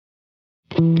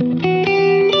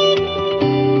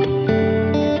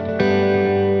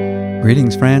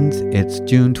Greetings, friends. It's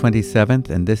June 27th,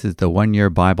 and this is the One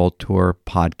Year Bible Tour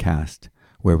podcast,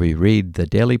 where we read the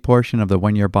daily portion of the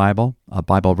One Year Bible, a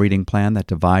Bible reading plan that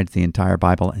divides the entire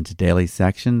Bible into daily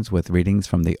sections with readings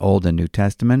from the Old and New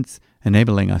Testaments,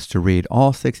 enabling us to read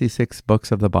all 66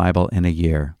 books of the Bible in a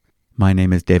year. My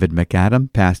name is David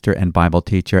MacAdam, pastor and Bible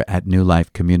teacher at New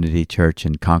Life Community Church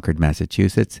in Concord,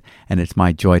 Massachusetts, and it's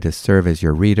my joy to serve as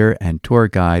your reader and tour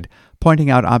guide, pointing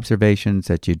out observations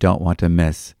that you don't want to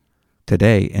miss.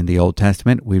 Today, in the Old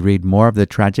Testament, we read more of the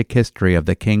tragic history of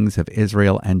the kings of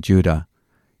Israel and Judah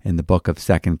in the book of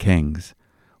 2 Kings.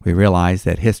 We realize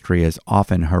that history is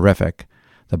often horrific.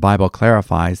 The Bible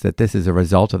clarifies that this is a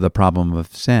result of the problem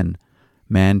of sin,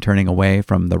 man turning away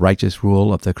from the righteous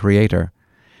rule of the Creator.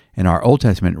 In our Old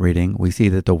Testament reading, we see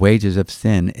that the wages of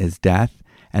sin is death,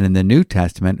 and in the New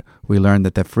Testament, we learn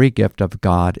that the free gift of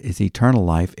God is eternal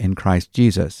life in Christ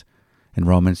Jesus. In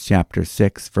Romans chapter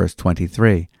 6, verse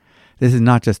 23, this is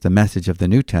not just the message of the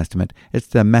New Testament, it's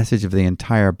the message of the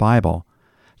entire Bible.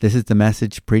 This is the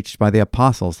message preached by the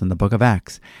apostles in the book of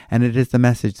Acts, and it is the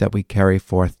message that we carry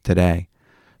forth today.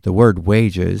 The word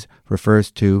wages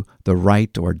refers to the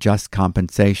right or just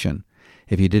compensation.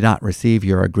 If you did not receive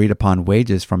your agreed-upon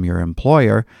wages from your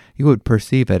employer, you would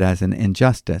perceive it as an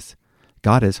injustice.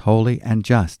 God is holy and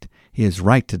just. He is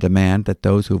right to demand that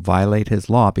those who violate His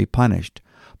law be punished,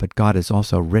 but God is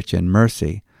also rich in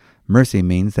mercy. Mercy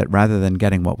means that rather than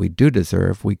getting what we do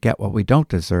deserve, we get what we don't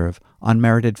deserve,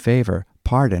 unmerited favor,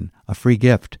 pardon, a free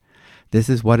gift. This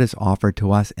is what is offered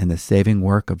to us in the saving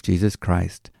work of Jesus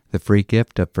Christ, the free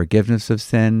gift of forgiveness of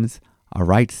sins, a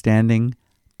right standing,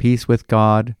 peace with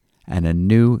God, and a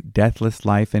new, deathless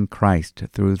life in Christ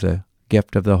through the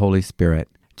gift of the Holy Spirit.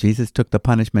 Jesus took the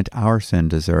punishment our sin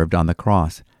deserved on the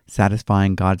cross,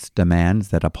 satisfying God's demands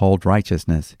that uphold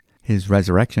righteousness. His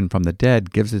resurrection from the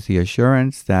dead gives us the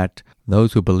assurance that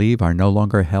those who believe are no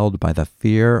longer held by the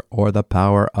fear or the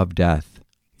power of death.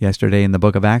 Yesterday in the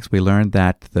book of Acts, we learned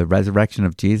that the resurrection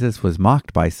of Jesus was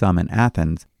mocked by some in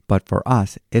Athens, but for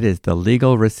us, it is the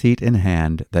legal receipt in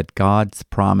hand that God's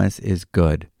promise is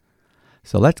good.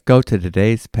 So let's go to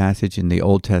today's passage in the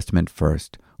Old Testament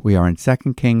first. We are in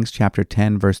 2 Kings chapter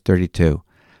 10, verse 32.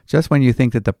 Just when you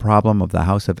think that the problem of the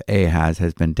house of Ahaz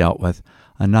has been dealt with,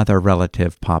 another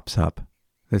relative pops up.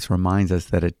 This reminds us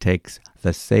that it takes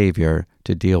the Savior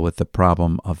to deal with the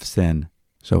problem of sin.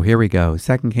 So here we go,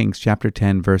 2 Kings chapter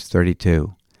 10, verse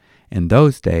 32. In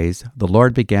those days, the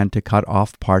Lord began to cut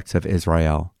off parts of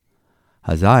Israel.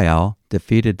 Hazael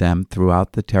defeated them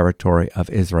throughout the territory of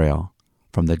Israel,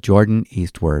 from the Jordan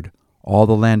eastward, all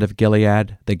the land of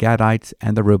Gilead, the Gadites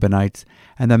and the Reubenites,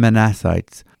 and the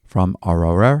Manassites, from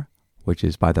Aroer, which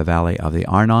is by the valley of the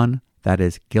Arnon, that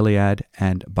is Gilead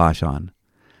and Bashan.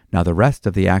 Now the rest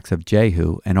of the acts of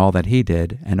Jehu, and all that he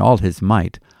did, and all his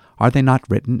might, are they not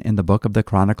written in the book of the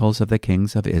Chronicles of the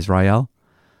kings of Israel?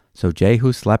 So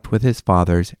Jehu slept with his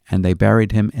fathers, and they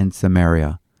buried him in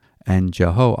Samaria. And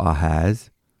Jehoahaz,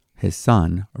 his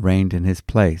son, reigned in his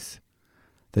place.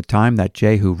 The time that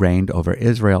Jehu reigned over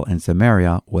Israel in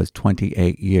Samaria was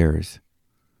 28 years.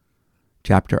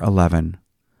 Chapter 11.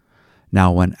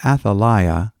 Now when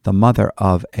Athaliah, the mother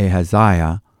of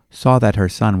Ahaziah, saw that her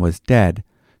son was dead,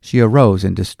 she arose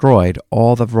and destroyed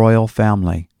all the royal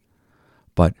family.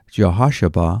 But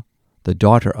Jehosheba, the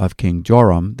daughter of King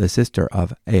Joram, the sister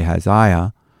of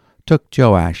Ahaziah, took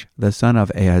Joash, the son of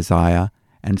Ahaziah,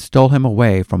 and stole him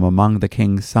away from among the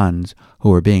king's sons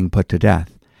who were being put to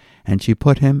death, and she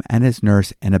put him and his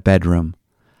nurse in a bedroom.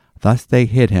 Thus they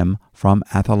hid him from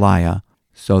Athaliah,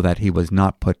 so that he was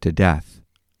not put to death.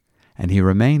 And he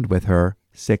remained with her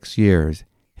 6 years,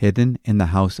 hidden in the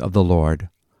house of the Lord,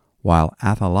 while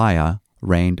Athaliah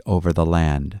reigned over the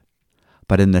land.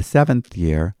 But in the 7th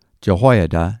year,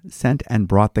 Jehoiada sent and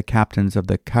brought the captains of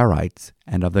the Karites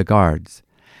and of the guards,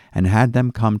 and had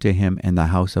them come to him in the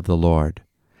house of the Lord.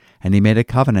 And he made a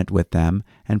covenant with them,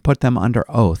 and put them under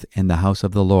oath in the house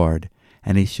of the Lord,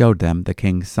 and he showed them the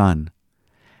king's son.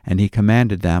 And he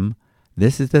commanded them,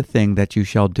 This is the thing that you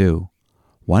shall do.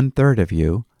 1/3 of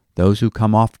you, those who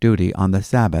come off duty on the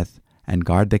Sabbath, and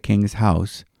guard the king's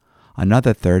house,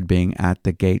 another third being at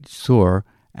the gate Sur,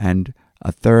 and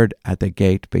a third at the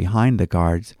gate behind the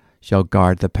guards, shall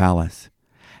guard the palace.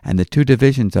 And the 2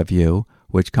 divisions of you,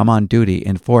 which come on duty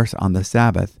in force on the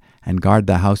Sabbath, and guard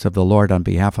the house of the Lord on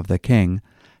behalf of the king,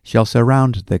 shall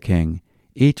surround the king,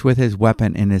 each with his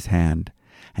weapon in his hand,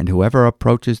 and whoever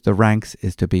approaches the ranks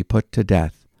is to be put to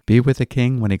death. Be with the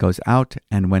king when he goes out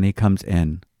and when he comes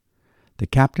in. The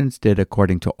captains did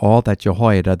according to all that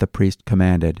Jehoiada the priest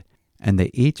commanded, And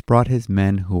they each brought his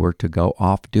men who were to go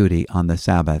off duty on the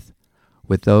Sabbath,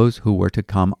 with those who were to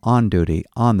come on duty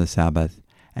on the Sabbath,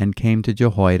 and came to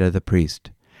Jehoiada the priest.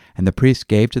 And the priest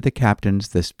gave to the captains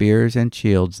the spears and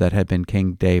shields that had been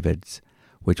King David's,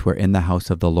 which were in the house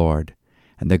of the Lord.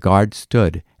 And the guards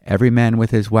stood, every man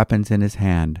with his weapons in his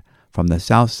hand, from the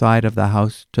south side of the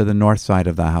house to the north side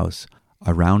of the house,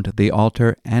 around the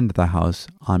altar and the house,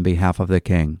 on behalf of the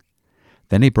king.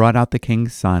 Then he brought out the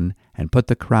king's son, and put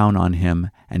the crown on him,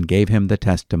 and gave him the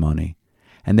testimony.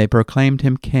 And they proclaimed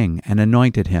him king, and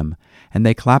anointed him, and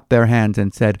they clapped their hands,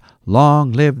 and said,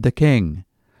 Long live the king!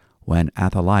 When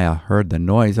Athaliah heard the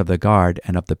noise of the guard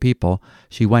and of the people,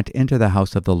 she went into the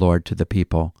house of the Lord to the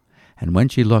people. And when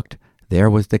she looked, there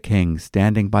was the king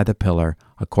standing by the pillar,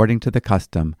 according to the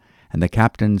custom, and the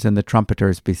captains and the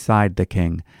trumpeters beside the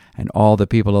king, and all the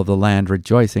people of the land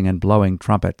rejoicing and blowing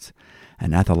trumpets.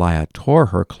 And Athaliah tore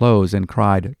her clothes and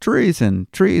cried, Treason!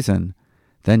 Treason!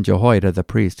 Then Jehoiada the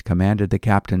priest commanded the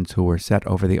captains who were set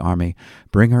over the army,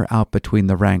 Bring her out between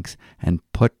the ranks, and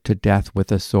put to death with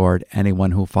the sword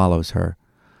anyone who follows her.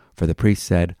 For the priest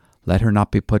said, Let her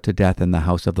not be put to death in the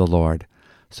house of the Lord.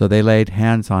 So they laid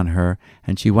hands on her,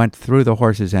 and she went through the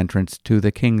horses' entrance to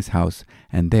the king's house,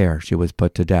 and there she was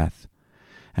put to death.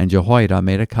 And Jehoiada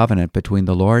made a covenant between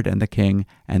the Lord and the king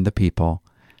and the people,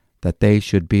 that they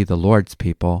should be the Lord's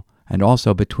people, and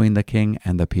also between the king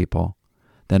and the people.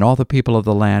 Then all the people of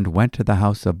the land went to the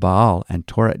house of Baal and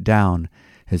tore it down.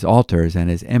 His altars and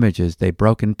his images they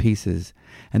broke in pieces,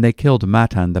 and they killed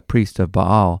Mattan the priest of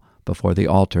Baal before the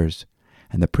altars.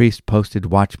 And the priest posted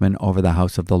watchmen over the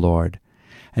house of the Lord.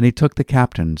 And he took the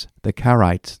captains, the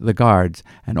Carites, the guards,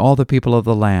 and all the people of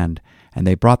the land, and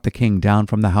they brought the king down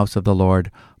from the house of the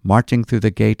Lord, marching through the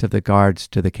gate of the guards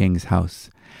to the king's house.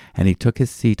 And he took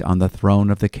his seat on the throne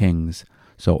of the kings.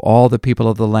 So all the people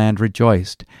of the land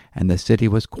rejoiced, and the city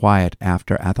was quiet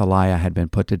after Athaliah had been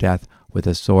put to death with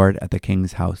a sword at the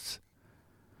king's house.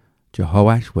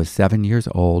 Jehoash was 7 years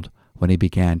old when he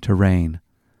began to reign.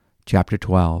 Chapter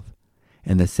 12.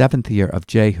 In the 7th year of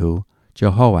Jehu,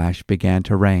 Jehoash began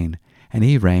to reign, and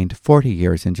he reigned 40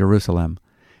 years in Jerusalem.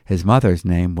 His mother's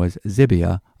name was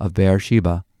Zibiah of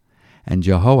Beersheba. And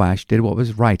Jehoash did what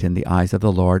was right in the eyes of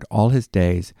the Lord all his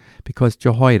days, because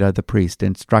Jehoiada the priest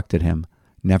instructed him.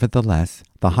 Nevertheless,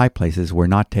 the high places were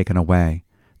not taken away.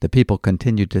 The people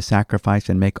continued to sacrifice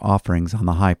and make offerings on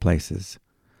the high places.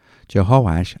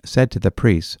 Jehoash said to the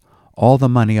priests, All the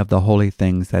money of the holy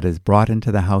things that is brought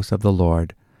into the house of the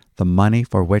Lord, the money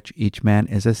for which each man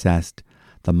is assessed,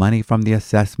 the money from the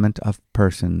assessment of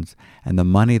persons, and the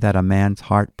money that a man's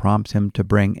heart prompts him to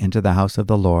bring into the house of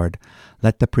the Lord,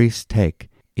 let the priests take,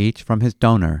 each from his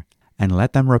donor, and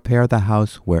let them repair the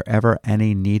house wherever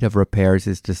any need of repairs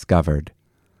is discovered.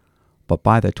 But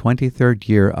by the 23rd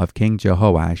year of King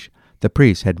Jehoash, the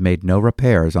priests had made no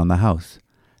repairs on the house.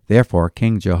 Therefore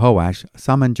King Jehoash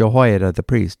summoned Jehoiada the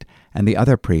priest and the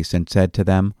other priests, and said to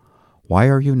them, Why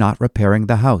are you not repairing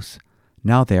the house?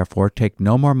 Now therefore take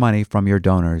no more money from your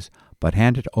donors, but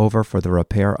hand it over for the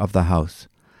repair of the house.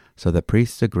 So the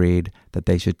priests agreed that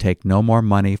they should take no more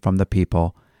money from the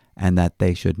people, and that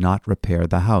they should not repair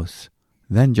the house.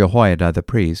 Then Jehoiada the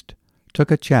priest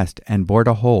took a chest and bored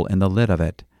a hole in the lid of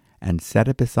it, and set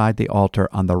it beside the altar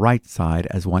on the right side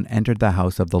as one entered the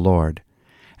house of the Lord.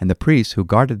 And the priests who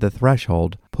guarded the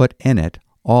threshold put in it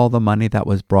all the money that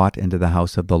was brought into the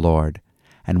house of the Lord.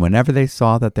 And whenever they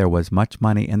saw that there was much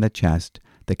money in the chest,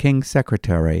 the king's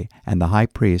secretary and the high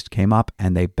priest came up,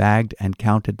 and they bagged and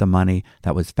counted the money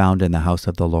that was found in the house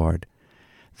of the Lord.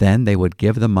 Then they would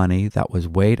give the money that was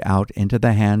weighed out into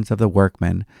the hands of the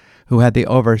workmen who had the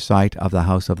oversight of the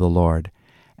house of the Lord.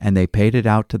 And they paid it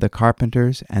out to the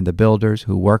carpenters and the builders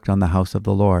who worked on the house of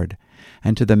the Lord,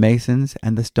 and to the masons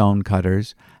and the stone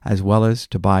cutters, as well as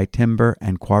to buy timber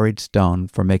and quarried stone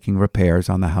for making repairs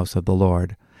on the house of the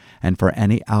Lord, and for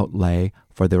any outlay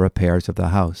for the repairs of the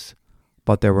house.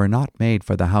 But there were not made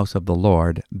for the house of the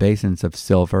Lord basins of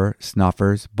silver,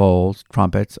 snuffers, bowls,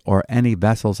 trumpets, or any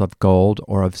vessels of gold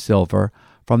or of silver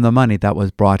from the money that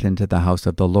was brought into the house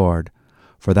of the Lord,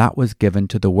 for that was given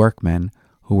to the workmen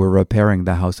who were repairing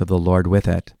the house of the Lord with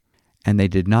it. And they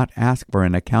did not ask for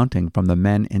an accounting from the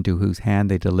men into whose hand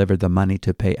they delivered the money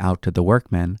to pay out to the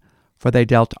workmen, for they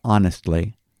dealt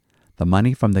honestly. The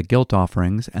money from the guilt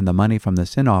offerings and the money from the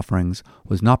sin offerings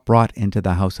was not brought into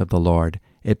the house of the Lord.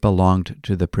 It belonged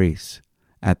to the priests.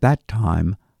 At that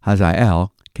time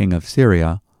Hazael, king of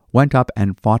Syria, went up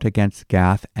and fought against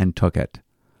Gath and took it.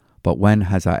 But when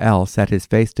Hazael set his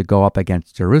face to go up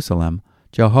against Jerusalem,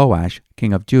 Jehoash,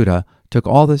 king of Judah, took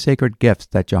all the sacred gifts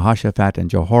that Jehoshaphat and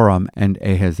Jehoram and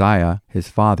Ahaziah, his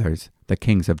fathers, the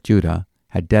kings of Judah,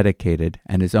 had dedicated,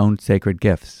 and his own sacred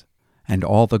gifts, and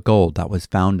all the gold that was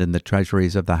found in the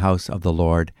treasuries of the house of the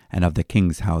Lord and of the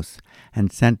king's house,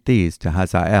 and sent these to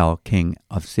Hazael king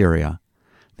of Syria.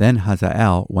 Then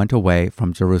Hazael went away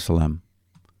from Jerusalem.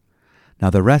 Now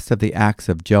the rest of the acts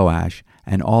of Joash,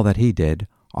 and all that he did,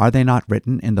 are they not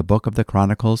written in the book of the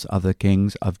Chronicles of the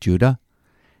kings of Judah?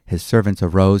 His servants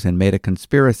arose and made a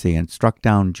conspiracy, and struck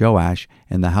down Joash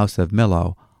in the house of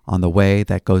Millo, on the way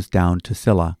that goes down to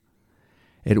Silla.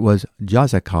 It was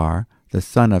Jozachar, the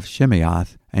son of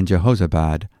Shimeath, and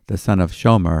Jehozabad, the son of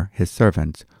Shomer, his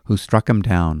servants, who struck him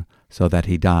down, so that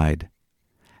he died.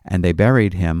 And they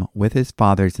buried him with his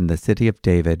fathers in the city of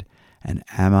David, and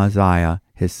Amaziah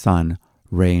his son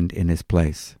reigned in his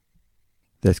place.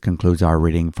 This concludes our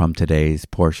reading from today's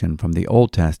portion from the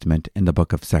Old Testament in the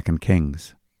book of 2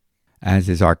 Kings. As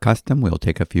is our custom, we'll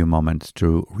take a few moments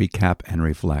to recap and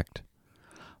reflect.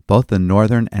 Both the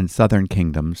northern and southern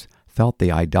kingdoms felt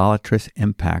the idolatrous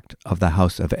impact of the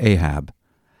house of Ahab.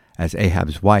 As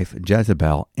Ahab's wife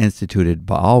Jezebel instituted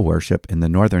Baal worship in the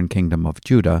northern kingdom of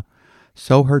Judah,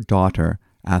 so her daughter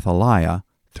Athaliah,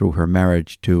 through her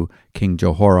marriage to King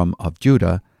Jehoram of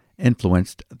Judah,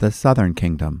 influenced the southern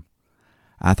kingdom.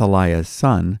 Athaliah's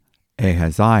son,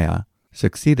 Ahaziah,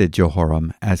 succeeded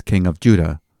Jehoram as king of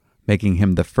Judah, making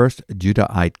him the first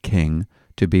Judahite king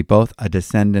to be both a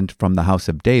descendant from the house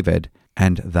of David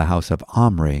and the house of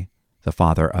Omri, the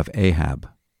father of Ahab.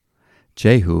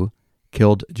 Jehu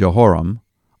killed Jehoram,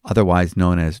 otherwise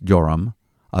known as Joram,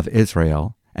 of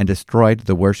Israel, and destroyed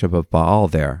the worship of Baal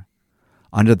there.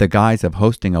 Under the guise of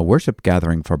hosting a worship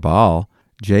gathering for Baal,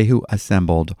 Jehu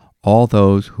assembled all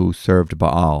those who served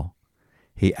Baal.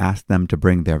 He asked them to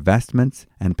bring their vestments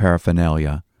and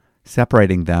paraphernalia,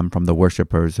 separating them from the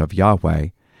worshippers of Yahweh,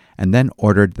 and then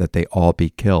ordered that they all be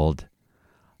killed.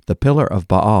 The pillar of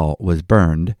Baal was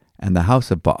burned, and the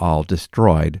house of Baal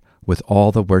destroyed, with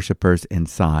all the worshippers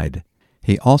inside.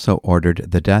 He also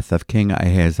ordered the death of King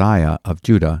Ahaziah of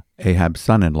Judah, Ahab's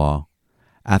son-in-law.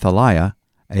 Athaliah,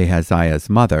 Ahaziah's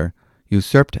mother,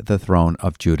 usurped the throne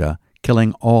of Judah,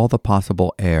 killing all the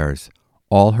possible heirs,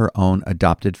 all her own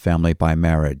adopted family by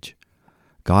marriage.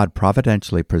 God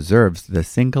providentially preserves the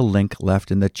single link left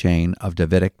in the chain of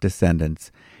Davidic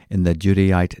descendants in the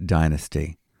Judahite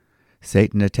dynasty.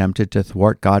 Satan attempted to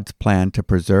thwart God's plan to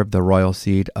preserve the royal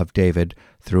seed of David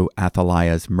through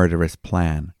Athaliah's murderous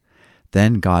plan.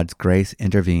 Then God's grace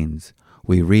intervenes.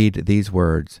 We read these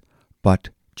words, "But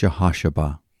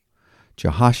Jehosheba."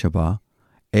 Jehosheba,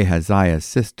 Ahaziah's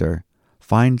sister,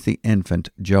 finds the infant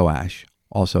Joash,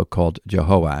 also called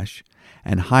Jehoash,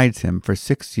 and hides him for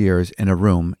 6 years in a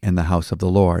room in the house of the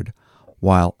Lord,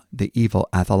 while the evil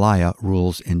Athaliah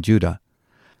rules in Judah.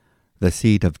 The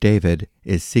seed of David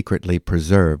is secretly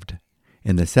preserved.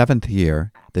 In the 7th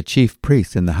year, the chief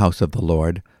priest in the house of the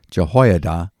Lord,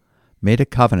 Jehoiada, made a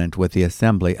covenant with the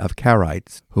assembly of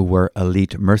Karites, who were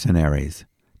elite mercenaries,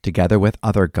 together with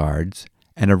other guards,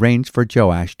 and arranged for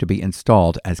Joash to be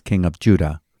installed as king of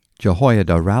Judah.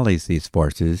 Jehoiada rallies these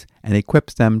forces and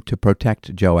equips them to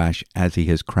protect Joash as he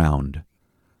is crowned.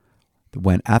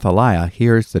 When Athaliah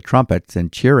hears the trumpets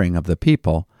and cheering of the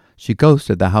people, she goes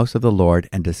to the house of the Lord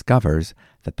and discovers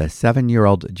that the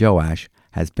 7-year-old Joash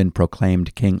has been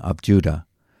proclaimed king of Judah.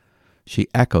 She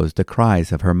echoes the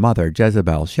cries of her mother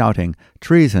Jezebel, shouting,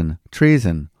 "Treason!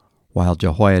 Treason!" while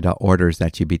Jehoiada orders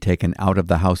that she be taken out of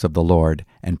the house of the Lord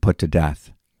and put to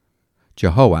death.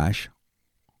 Jehoash,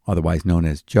 otherwise known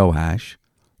as Joash,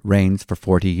 reigns for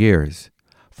 40 years.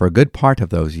 For a good part of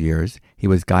those years, he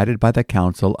was guided by the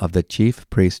counsel of the chief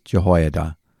priest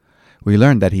Jehoiada. We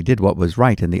learn that he did what was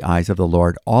right in the eyes of the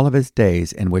Lord all of his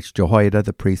days in which Jehoiada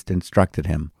the priest instructed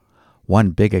him.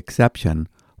 One big exception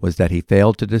was that he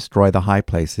failed to destroy the high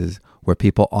places where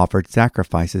people offered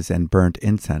sacrifices and burnt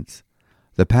incense.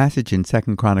 The passage in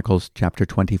 2 Chronicles chapter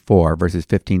 24, verses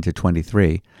 15 to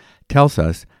 23, tells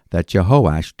us that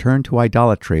Jehoash turned to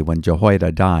idolatry when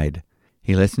Jehoiada died.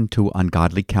 He listened to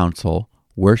ungodly counsel,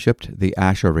 worshipped the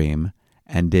Asherim,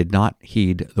 and did not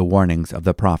heed the warnings of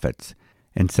the prophets,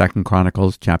 in 2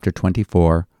 Chronicles chapter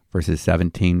 24, verses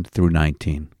 17 through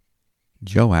 19.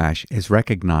 Joash is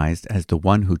recognized as the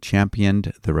one who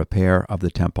championed the repair of the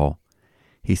temple.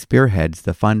 He spearheads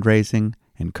the fundraising,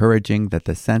 encouraging that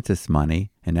the census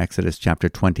money, in Exodus chapter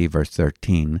 20, verse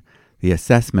 13, the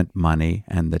assessment money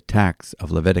and the tax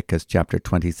of Leviticus chapter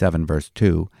 27, verse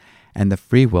 2, and the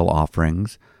freewill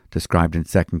offerings, described in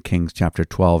 2 Kings chapter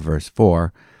 12, verse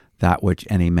 4, that which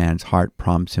any man's heart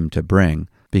prompts him to bring,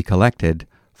 be collected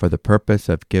for the purpose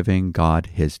of giving God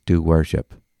his due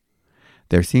worship.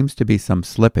 There seems to be some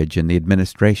slippage in the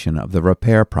administration of the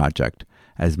repair project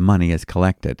as money is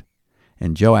collected.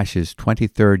 In Joash's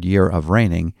 23rd year of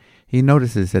reigning, he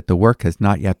notices that the work has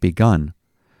not yet begun.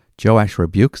 Joash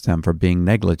rebukes them for being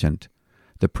negligent.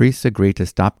 The priests agree to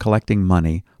stop collecting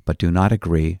money, but do not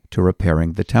agree to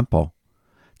repairing the temple.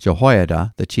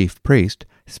 Jehoiada, the chief priest,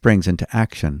 springs into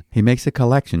action. He makes a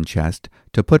collection chest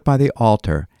to put by the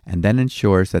altar and then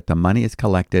ensures that the money is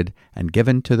collected and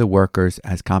given to the workers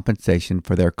as compensation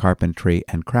for their carpentry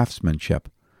and craftsmanship.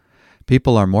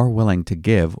 People are more willing to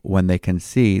give when they can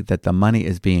see that the money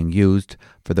is being used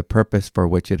for the purpose for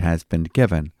which it has been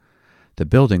given. The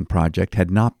building project had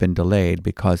not been delayed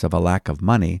because of a lack of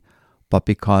money, but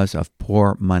because of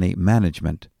poor money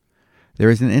management. There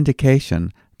is an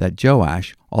indication that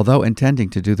Joash, although intending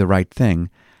to do the right thing,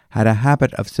 had a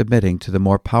habit of submitting to the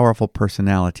more powerful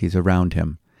personalities around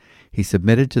him. He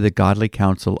submitted to the godly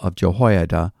counsel of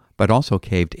Jehoiada, but also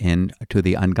caved in to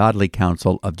the ungodly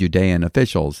counsel of Judean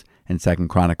officials in 2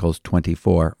 Chronicles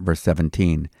 24, verse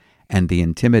 17, and the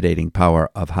intimidating power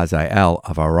of Hazael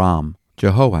of Aram.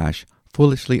 Jehoash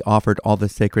foolishly offered all the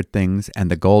sacred things and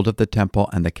the gold of the temple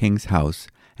and the king's house,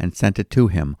 and sent it to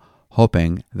him,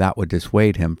 hoping that would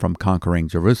dissuade him from conquering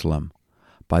Jerusalem.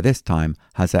 By this time,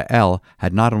 Hazael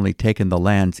had not only taken the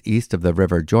lands east of the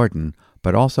river Jordan,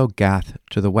 but also Gath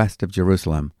to the west of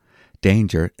Jerusalem.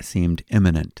 Danger seemed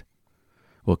imminent.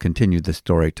 We'll continue the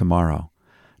story tomorrow.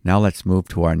 Now let's move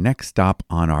to our next stop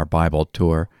on our Bible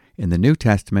tour in the New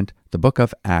Testament, the book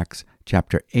of Acts,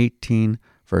 chapter 18,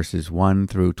 verses 1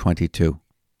 through 22.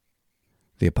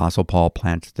 The Apostle Paul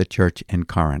plants the church in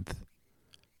Corinth.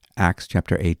 Acts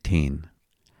chapter 18.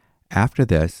 After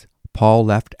this, Paul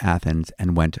left Athens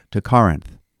and went to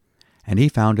Corinth. And he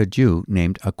found a Jew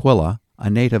named Aquila, a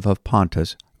native of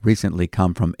Pontus, recently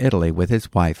come from Italy with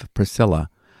his wife Priscilla,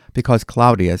 because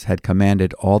Claudius had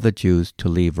commanded all the Jews to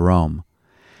leave Rome.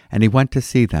 And he went to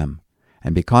see them,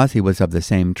 and because he was of the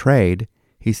same trade,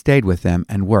 he stayed with them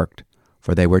and worked,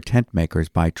 for they were tent makers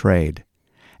by trade.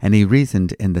 And he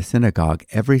reasoned in the synagogue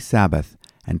every Sabbath,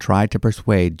 and tried to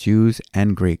persuade Jews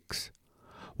and Greeks.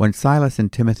 When Silas and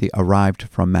Timothy arrived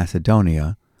from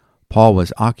Macedonia, Paul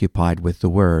was occupied with the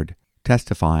word,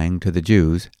 testifying to the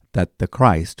Jews that the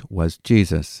Christ was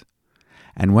Jesus.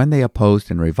 And when they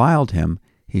opposed and reviled him,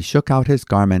 he shook out his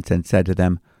garments and said to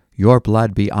them, "Your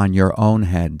blood be on your own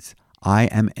heads. I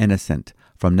am innocent.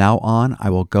 From now on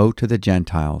I will go to the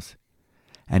Gentiles."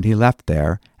 And he left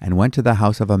there and went to the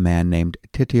house of a man named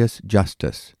Titius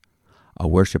Justus, a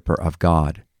worshipper of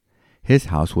God. His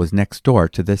house was next door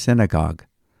to the synagogue.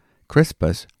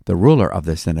 Crispus, the ruler of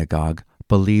the synagogue,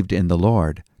 believed in the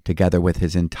Lord, together with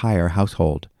his entire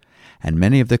household. And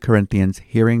many of the Corinthians,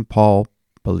 hearing Paul,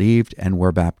 believed and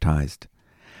were baptized.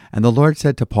 And the Lord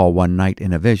said to Paul one night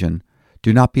in a vision,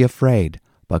 "Do not be afraid,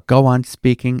 but go on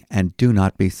speaking and do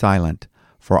not be silent,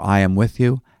 for I am with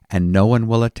you, and no one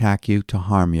will attack you to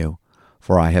harm you,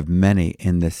 for I have many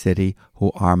in this city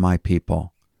who are my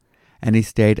people." And he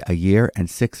stayed 1 year and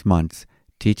 6 months,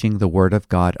 teaching the word of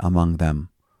God among them.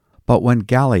 But when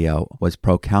Gallio was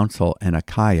proconsul in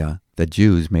Achaia, the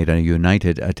Jews made a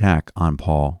united attack on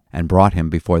Paul, and brought him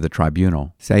before the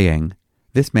tribunal, saying,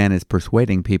 "This man is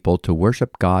persuading people to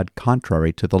worship God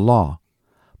contrary to the law."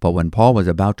 But when Paul was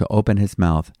about to open his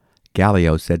mouth,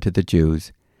 Gallio said to the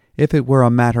Jews, "If it were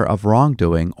a matter of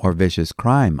wrongdoing or vicious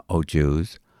crime, O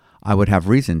Jews, I would have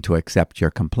reason to accept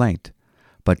your complaint.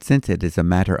 But since it is a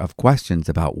matter of questions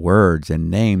about words and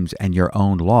names and your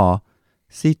own law,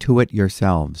 see to it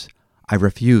yourselves. I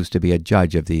refuse to be a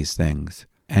judge of these things."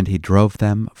 And he drove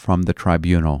them from the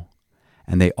tribunal.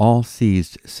 And they all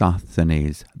seized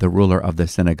Sosthenes, the ruler of the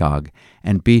synagogue,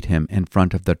 and beat him in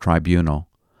front of the tribunal.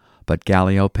 But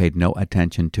Gallio paid no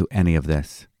attention to any of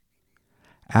this.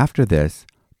 After this,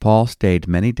 Paul stayed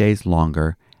many days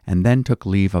longer, and then took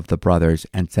leave of the brothers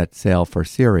and set sail for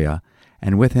Syria,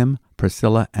 and with him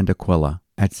Priscilla and Aquila.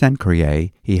 At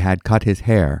Cenchreae he had cut his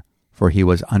hair, for he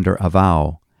was under a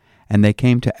vow. And they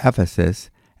came to Ephesus,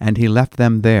 and he left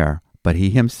them there, but he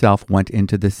himself went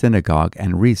into the synagogue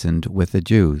and reasoned with the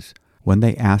Jews. When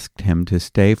they asked him to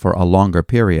stay for a longer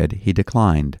period, he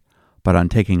declined. But on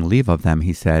taking leave of them,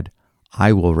 he said,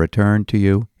 "I will return to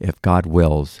you if God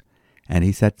wills." And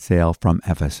he set sail from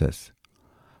Ephesus.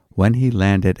 When he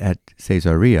landed at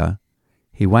Caesarea,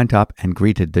 he went up and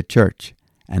greeted the church,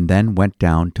 and then went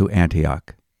down to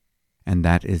Antioch. And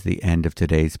that is the end of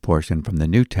today's portion from the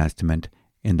New Testament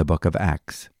in the book of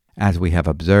Acts. As we have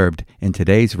observed in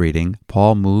today's reading,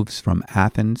 Paul moves from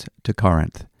Athens to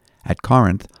Corinth. At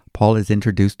Corinth, Paul is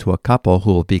introduced to a couple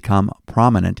who will become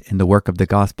prominent in the work of the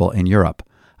gospel in Europe,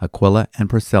 Aquila and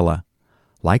Priscilla.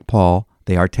 Like Paul,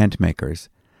 they are tent makers.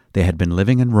 They had been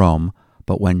living in Rome,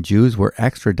 but when Jews were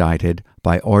extradited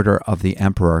by order of the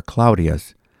Emperor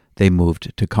Claudius, they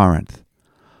moved to Corinth.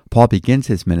 Paul begins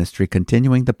his ministry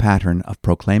continuing the pattern of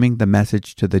proclaiming the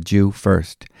message to the Jew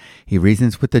first. He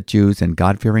reasons with the Jews and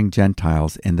God-fearing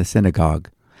Gentiles in the synagogue.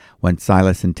 When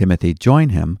Silas and Timothy join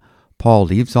him, Paul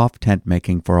leaves off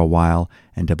tent-making for a while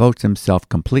and devotes himself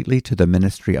completely to the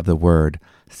ministry of the Word,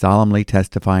 solemnly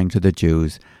testifying to the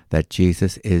Jews that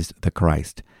Jesus is the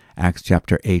Christ. Acts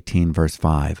chapter 18, verse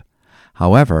 5.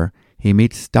 However, he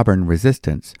meets stubborn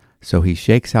resistance, so he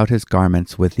shakes out his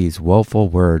garments with these woeful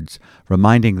words,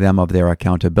 reminding them of their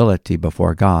accountability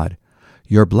before God.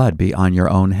 Your blood be on your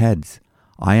own heads.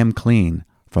 I am clean.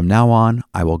 From now on,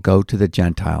 I will go to the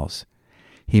Gentiles.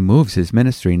 He moves his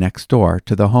ministry next door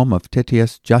to the home of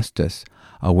Titius Justus,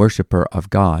 a worshiper of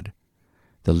God.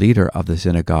 The leader of the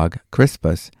synagogue,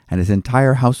 Crispus, and his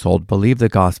entire household believe the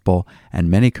gospel,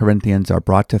 and many Corinthians are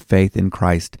brought to faith in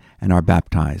Christ and are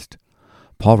baptized.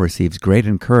 Paul receives great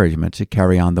encouragement to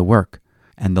carry on the work,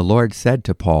 and the Lord said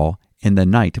to Paul in the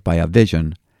night by a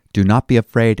vision, "Do not be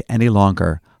afraid any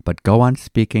longer, but go on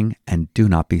speaking and do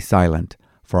not be silent,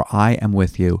 for I am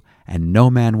with you, and no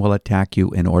man will attack you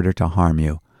in order to harm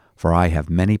you, for I have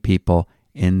many people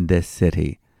in this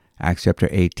city." Acts chapter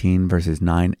 18, verses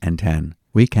 9 and 10.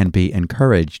 We can be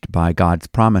encouraged by God's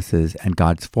promises and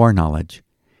God's foreknowledge.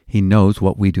 He knows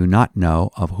what we do not know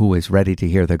of who is ready to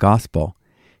hear the gospel.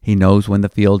 He knows when the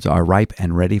fields are ripe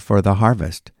and ready for the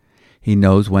harvest. He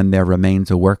knows when there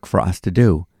remains a work for us to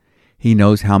do. He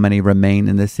knows how many remain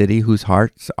in the city whose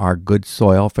hearts are good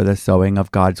soil for the sowing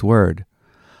of God's word.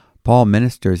 Paul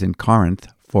ministers in Corinth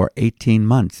for 18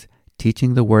 months,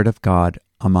 teaching the word of God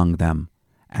among them.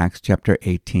 Acts chapter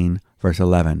 18, verse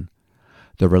 11.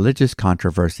 The religious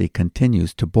controversy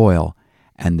continues to boil,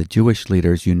 and the Jewish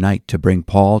leaders unite to bring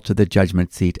Paul to the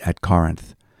judgment seat at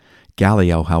Corinth.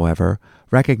 Gallio, however,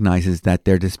 recognizes that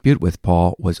their dispute with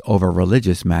Paul was over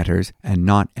religious matters and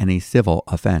not any civil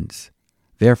offense.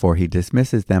 Therefore, he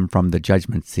dismisses them from the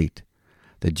judgment seat.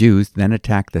 The Jews then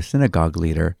attack the synagogue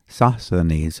leader,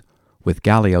 Sosthenes, with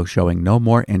Gallio showing no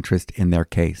more interest in their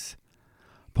case.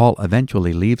 Paul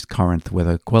eventually leaves Corinth with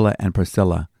Aquila and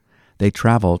Priscilla. They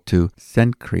travel to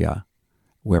Cenchrea,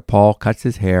 where Paul cuts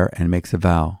his hair and makes a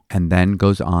vow, and then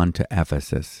goes on to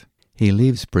Ephesus. He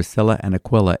leaves Priscilla and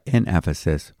Aquila in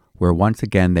Ephesus, where once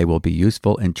again they will be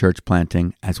useful in church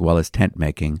planting as well as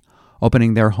tent-making,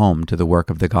 opening their home to the work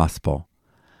of the gospel.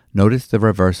 Notice the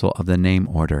reversal of the name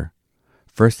order.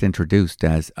 First introduced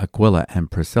as Aquila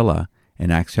and Priscilla in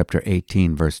Acts chapter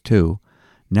 18, verse 2,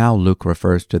 now Luke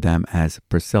refers to them as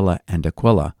Priscilla and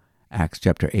Aquila, Acts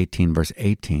chapter 18, verse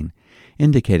 18,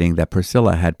 indicating that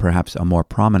Priscilla had perhaps a more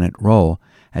prominent role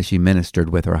as she ministered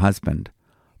with her husband.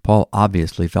 Paul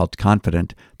obviously felt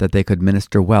confident that they could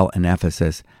minister well in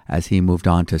Ephesus as he moved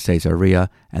on to Caesarea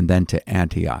and then to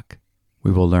Antioch.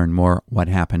 We will learn more what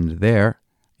happened there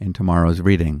in tomorrow's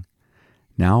reading.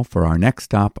 Now, for our next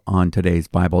stop on today's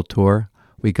Bible tour,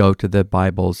 we go to the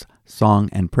Bible's Song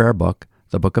and Prayer book,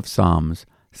 the book of Psalms,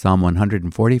 Psalm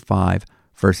 145,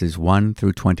 verses 1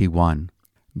 through 21.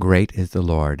 Great is the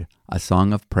Lord, a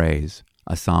song of praise,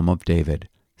 a psalm of David,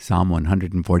 Psalm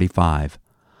 145.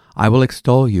 I will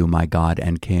extol you, my God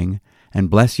and King, and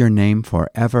bless your name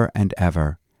forever and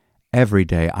ever. Every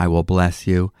day I will bless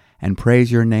you and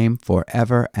praise your name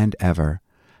forever and ever.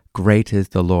 Great is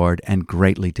the Lord and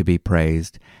greatly to be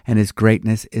praised, and his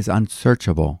greatness is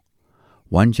unsearchable.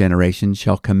 One generation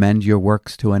shall commend your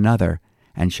works to another,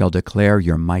 and shall declare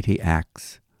your mighty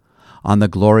acts. On the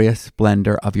glorious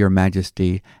splendor of your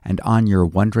majesty and on your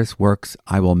wondrous works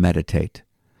I will meditate.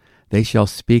 They shall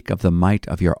speak of the might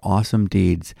of your awesome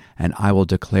deeds, and I will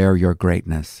declare your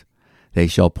greatness. They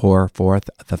shall pour forth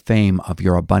the fame of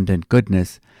your abundant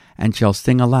goodness, and shall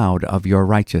sing aloud of your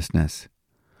righteousness.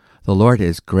 The Lord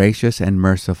is gracious and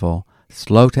merciful,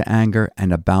 slow to anger,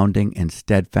 and abounding in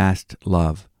steadfast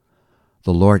love.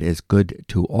 The Lord is good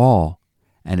to all,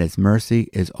 and his mercy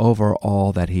is over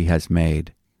all that he has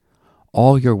made.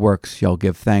 All your works shall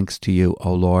give thanks to you,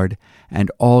 O Lord,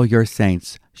 and all your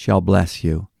saints shall bless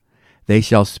you. They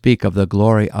shall speak of the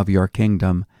glory of your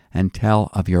kingdom and tell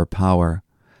of your power,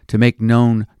 to make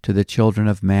known to the children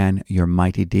of man your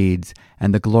mighty deeds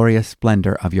and the glorious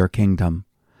splendor of your kingdom.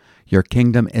 Your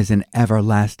kingdom is an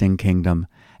everlasting kingdom,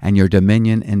 and your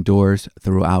dominion endures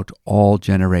throughout all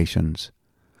generations.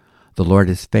 The Lord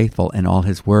is faithful in all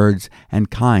his words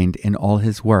and kind in all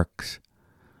his works.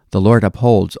 The Lord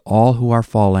upholds all who are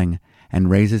falling and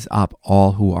raises up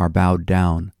all who are bowed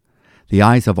down. The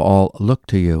eyes of all look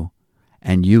to you,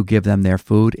 and you give them their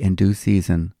food in due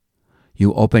season.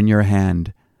 You open your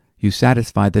hand, you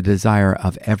satisfy the desire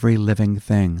of every living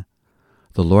thing.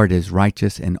 The Lord is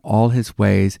righteous in all his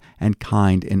ways and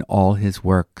kind in all his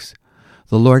works.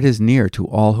 The Lord is near to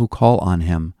all who call on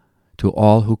him, to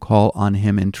all who call on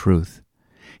him in truth.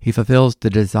 He fulfills the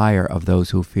desire of those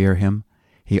who fear him.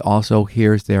 He also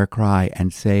hears their cry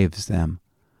and saves them.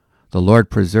 The Lord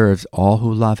preserves all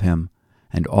who love him,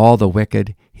 and all the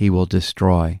wicked he will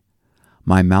destroy.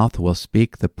 My mouth will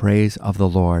speak the praise of the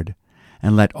Lord,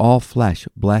 and let all flesh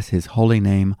bless his holy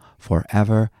name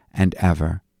forever and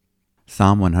ever.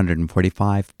 Psalm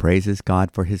 145 praises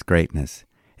God for his greatness.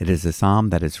 It is a psalm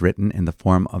that is written in the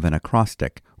form of an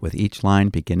acrostic, with each line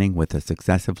beginning with a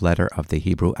successive letter of the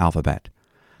Hebrew alphabet.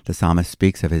 The psalmist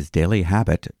speaks of his daily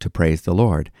habit to praise the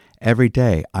Lord. Every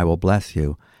day I will bless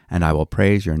you, and I will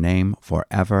praise your name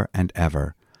forever and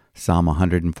ever. Psalm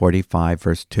 145,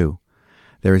 verse 2.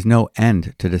 There is no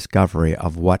end to discovery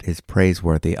of what is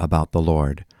praiseworthy about the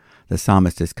Lord. The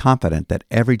psalmist is confident that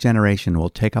every generation will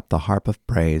take up the harp of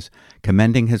praise,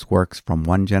 commending his works from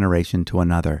one generation to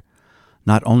another.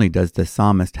 Not only does the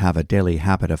psalmist have a daily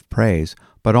habit of praise,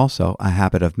 but also a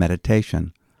habit of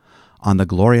meditation. On the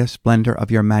glorious splendor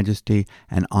of your majesty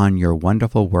and on your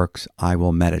wonderful works I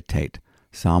will meditate.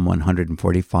 Psalm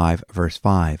 145, verse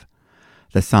 5.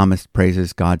 The psalmist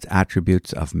praises God's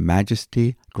attributes of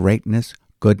majesty, greatness,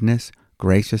 goodness,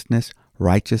 graciousness,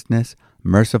 righteousness,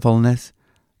 mercifulness,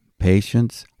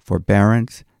 patience,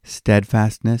 forbearance,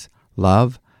 steadfastness,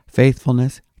 love,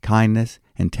 faithfulness, kindness,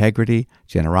 integrity,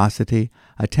 generosity,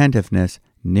 attentiveness,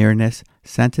 nearness,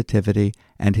 sensitivity,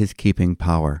 and his keeping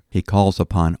power. He calls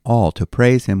upon all to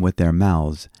praise him with their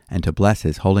mouths and to bless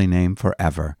his holy name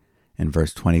forever. In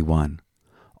verse 21,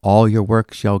 all your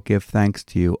works shall give thanks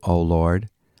to you, O Lord,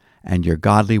 and your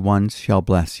godly ones shall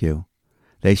bless you.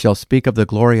 They shall speak of the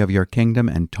glory of your kingdom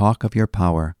and talk of your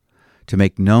power, to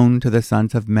make known to the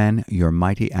sons of men your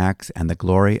mighty acts and the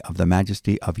glory of the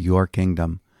majesty of your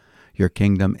kingdom. Your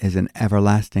kingdom is an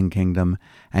everlasting kingdom,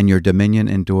 and your dominion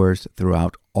endures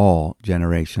throughout all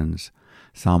generations.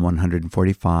 Psalm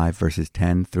 145, verses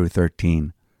 10 through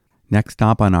 13. Next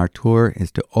stop on our tour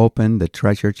is to open the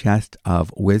treasure chest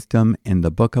of wisdom in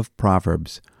the book of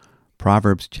Proverbs.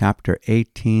 Proverbs chapter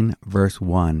 18, verse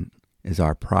 1 is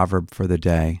our proverb for the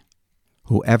day.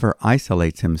 Whoever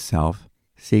isolates himself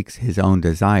seeks his own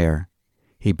desire.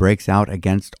 He breaks out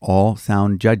against all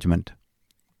sound judgment.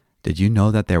 Did you know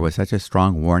that there was such a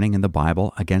strong warning in the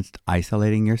Bible against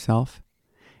isolating yourself?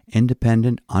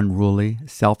 Independent, unruly,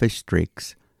 selfish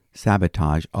streaks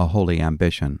sabotage a holy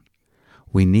ambition.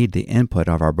 We need the input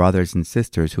of our brothers and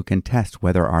sisters who can test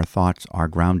whether our thoughts are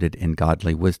grounded in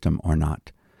godly wisdom or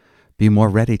not. Be more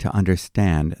ready to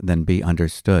understand than be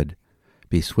understood.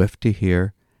 Be swift to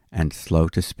hear and slow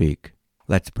to speak.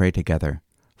 Let's pray together.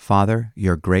 Father,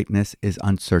 your greatness is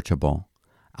unsearchable.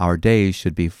 Our days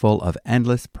should be full of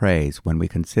endless praise when we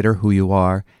consider who you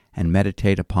are and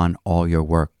meditate upon all your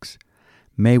works.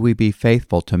 May we be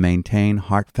faithful to maintain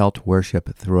heartfelt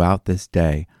worship throughout this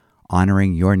day,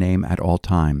 honoring your name at all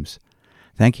times.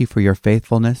 Thank you for your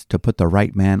faithfulness to put the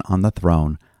right man on the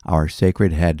throne, our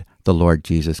sacred head, the Lord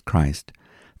Jesus Christ.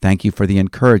 Thank you for the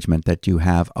encouragement that you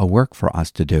have a work for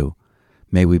us to do.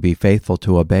 May we be faithful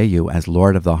to obey you as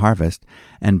Lord of the harvest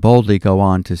and boldly go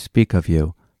on to speak of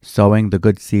you, sowing the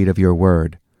good seed of your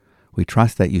word. We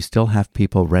trust that you still have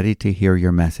people ready to hear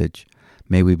your message.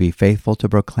 May we be faithful to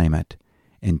proclaim it.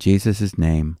 In Jesus'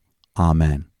 name,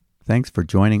 amen. Thanks for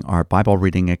joining our Bible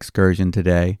reading excursion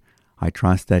today. I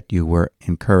trust that you were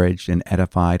encouraged and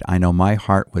edified. I know my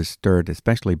heart was stirred,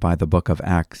 especially by the book of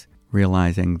Acts,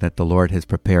 realizing that the Lord has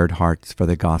prepared hearts for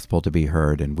the gospel to be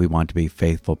heard, and we want to be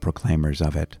faithful proclaimers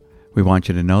of it. We want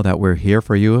you to know that we're here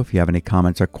for you. If you have any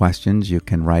comments or questions, you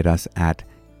can write us at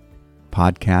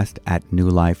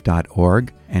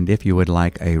podcast@newlife.org. And if you would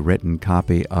like a written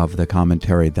copy of the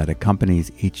commentary that accompanies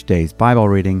each day's Bible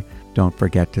reading, don't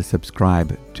forget to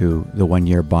subscribe to the One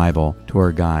Year Bible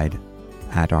Tour Guide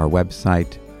at our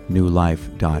website,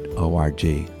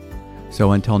 newlife.org.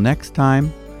 So until next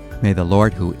time, may the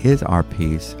Lord, who is our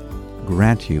peace,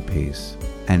 grant you peace,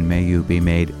 and may you be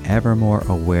made ever more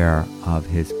aware of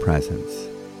his presence.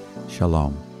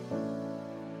 Shalom.